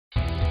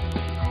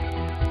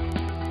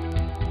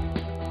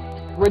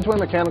Ridgeway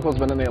Mechanical has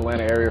been in the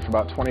Atlanta area for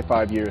about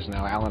 25 years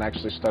now. Alan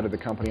actually started the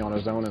company on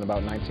his own in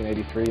about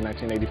 1983,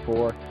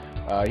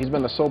 1984. He's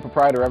been the sole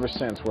proprietor ever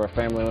since. We're a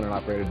family-owned and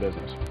operated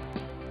business.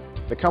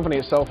 The company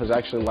itself is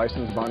actually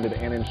licensed, bonded,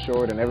 and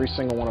insured, and every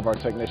single one of our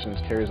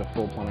technicians carries a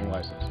full plumbing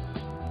license.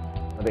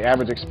 The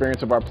average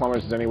experience of our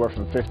plumbers is anywhere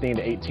from 15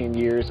 to 18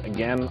 years,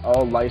 again,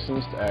 all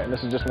licensed, and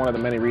this is just one of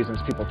the many reasons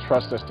people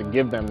trust us to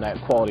give them that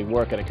quality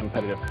work at a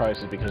competitive price,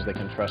 is because they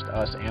can trust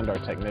us and our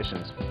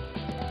technicians.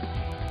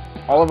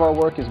 All of our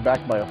work is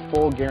backed by a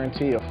full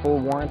guarantee, a full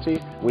warranty.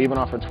 We even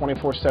offer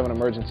 24/7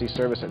 emergency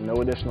service at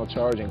no additional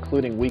charge,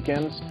 including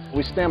weekends.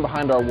 We stand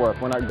behind our work.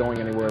 We're not going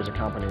anywhere as a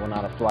company. We're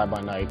not a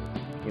fly-by-night,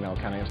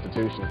 kind of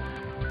institution.